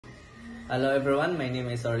Hello everyone, my name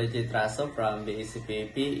is Orly Trazo from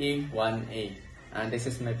BSCPE 1A. And this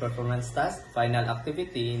is my performance task, final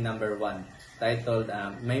activity number 1, titled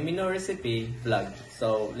My Menu Recipe Vlog.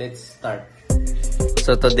 So let's start.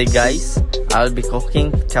 So today guys, I'll be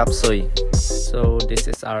cooking chop suey. So this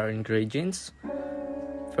is our ingredients.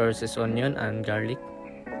 First is onion and garlic.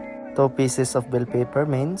 2 pieces of bell pepper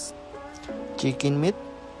minced, chicken meat,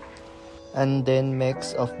 and then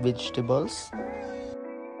mix of vegetables,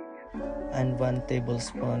 and 1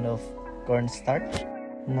 tablespoon of cornstarch,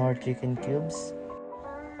 nor chicken cubes,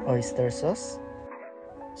 oyster sauce,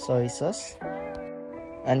 soy sauce,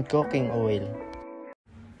 and cooking oil.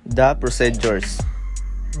 The procedures.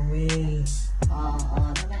 Oil.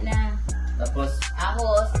 Tama na. Tapos,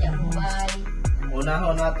 Ahos, yakubay.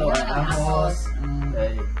 unahon na to ang ahos.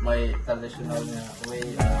 May traditional na way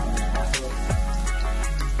ahos.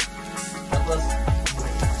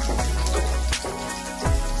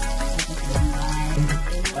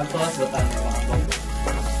 Tapos, butang ng mga bobo.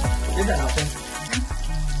 Tidak natin.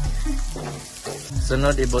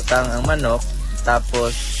 Sunod ibutang ang manok,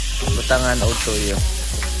 tapos butangan o tuyo.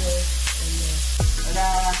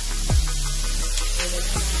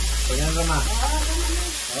 Ayan rama.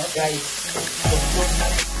 Okay.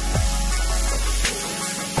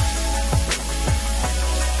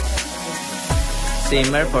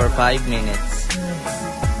 Simmer for 5 minutes.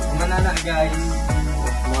 Manana guys.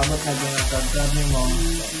 Umabot na yung sabi mo.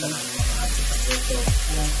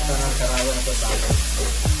 Sarang karawan na ito tayo.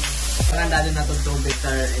 Parang dali na itong tubig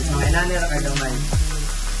sir. Mga inanira kayo gamay.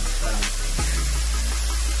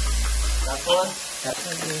 Tapos,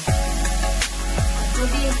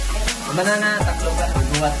 manana, taklo ka.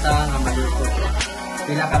 Magbuwat ta nga maluto.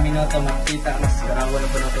 Pila ka minuto makita. Mas karawan na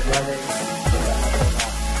po na ito gulay.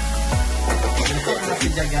 Ito na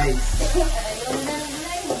siya guys.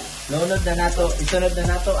 Lunod na nato, isunod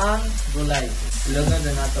na nato ang gulay. Lunod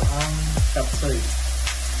na nato ang chop suey.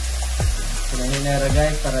 Kunahin na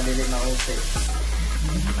guys para dili mausi.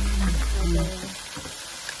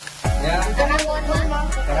 Yeah.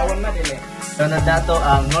 Karawan ma dili. Sunod nato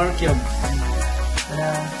ang nor cube.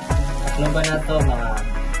 Tatlo ba nato mga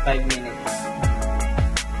 5 minutes.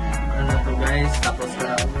 Ano na to guys, tapos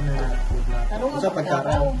karawan na nato. Sa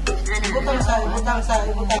pagkaraw. Ibutang sa.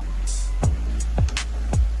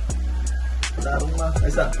 Darong ma.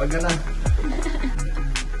 Isa, pag gana.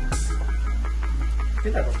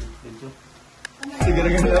 Kita ko dito. Siguro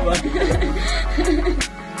ganda ba?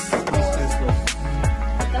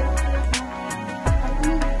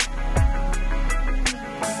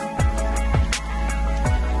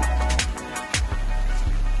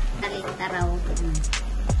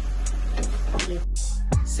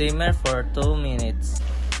 Simmer for 2 minutes.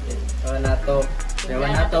 Nato.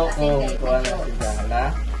 Ewan nato kung kuha na siya. Hala.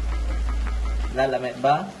 Lalamay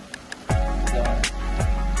ba?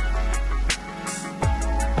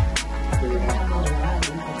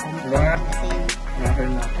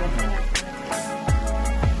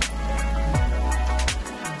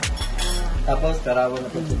 Tapos karawan na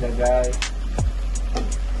po siya guys.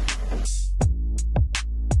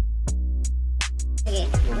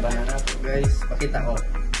 Bumba na natin guys. Pakita ko.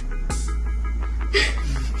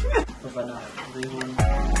 Bumba na.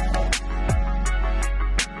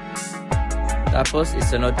 Tapos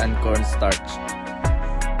isunod ang cornstarch.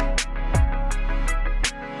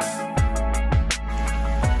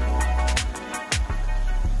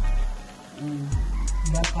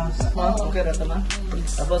 Okay ra tama.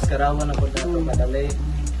 Tapos karawan na pud nato madali.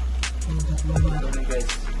 Guys.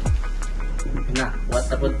 Na, what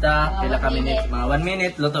ta pud ta? Pila ka minutes? Mga 1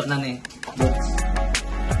 minute luto na ni.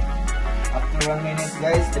 After 1 minute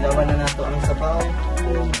guys, tilawan na nato ang sabaw.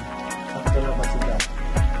 Sakto na ba sila?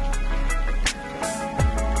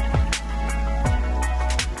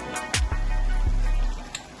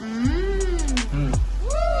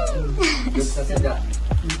 Good sa sila.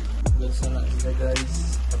 Good sa sila guys.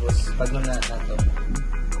 Tapos pag na nato.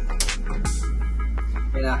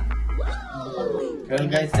 Kaya. Kaya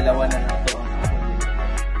guys, tilawan na nato.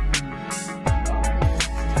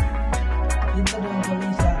 Dito doon kami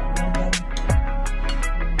sa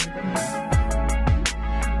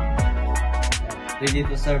Ready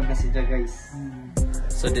to serve na sila guys.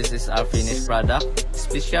 So this is our finished product.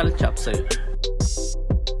 Special chop suey.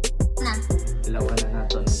 Tilawan na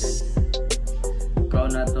nato guys. Ikaw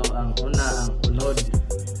na to ang una, ang unod.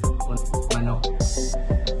 Manok.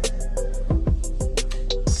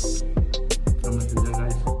 Come sila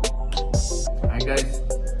guys. Hi guys.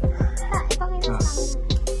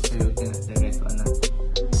 Ayutin na sila guys. Ano?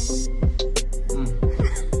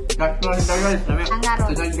 Sakto na sila guys.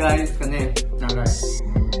 Sila guys. Kani. Guys.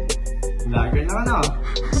 Vlogger naman ako.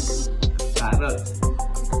 Carrot.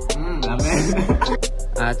 Amen.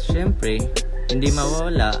 At syempre, hindi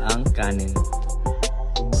mawawala ang kanin.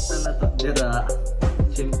 Butang na to. Dira.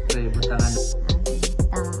 Syempre, butangan.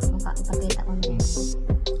 Tama, mukha ipakita ko din.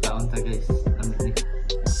 Kaon ta guys. Amin ni.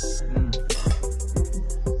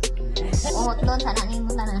 Uhot doon, sana nimo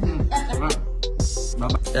tanan.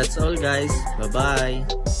 That's all guys. Bye-bye.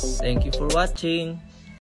 Thank you for watching.